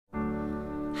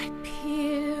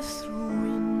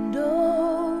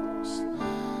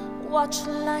watch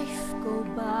life go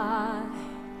by,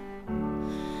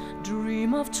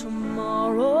 dream of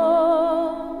tomorrow,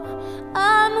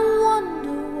 and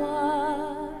wonder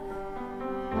why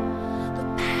the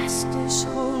past is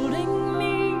holding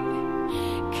me,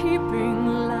 keeping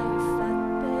life at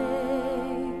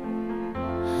bay.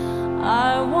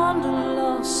 I wander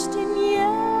lost in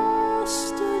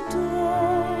yesterday,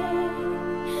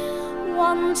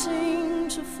 wanting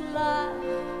to fly,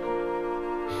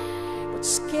 but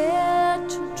scared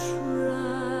to try.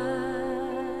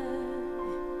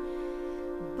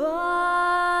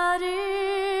 But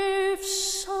if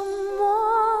someone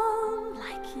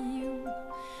like you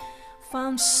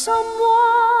found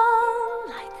someone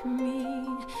like me,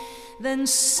 then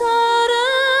suddenly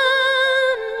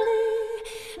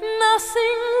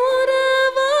nothing would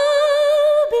ever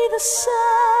be the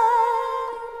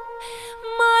same.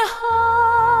 My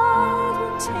heart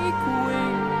would take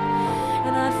wing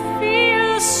and I'd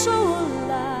feel so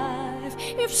alive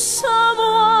if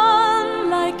someone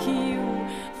like you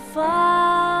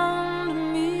found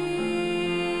me.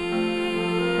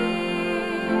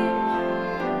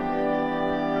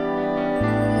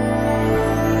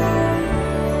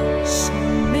 So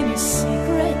many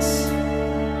secrets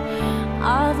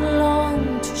I've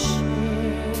longed to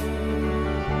share.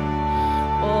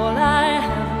 All I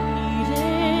have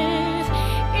needed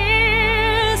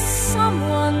is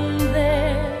someone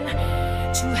there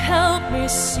to help me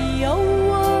see a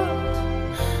world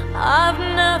I've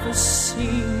never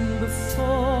seen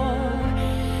before.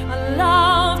 I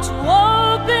love to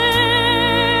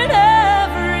open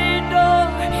every door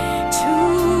to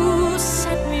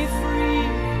set me free,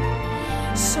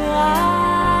 so I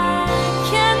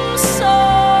can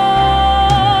soar.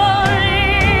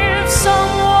 If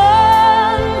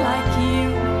someone like you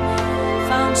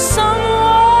found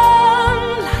someone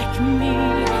like me,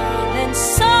 then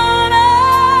suddenly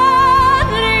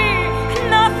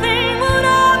nothing would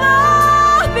ever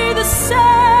be the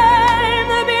same.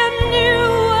 There'd be a new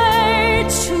way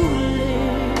to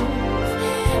live,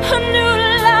 a new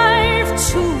life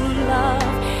to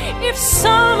love. If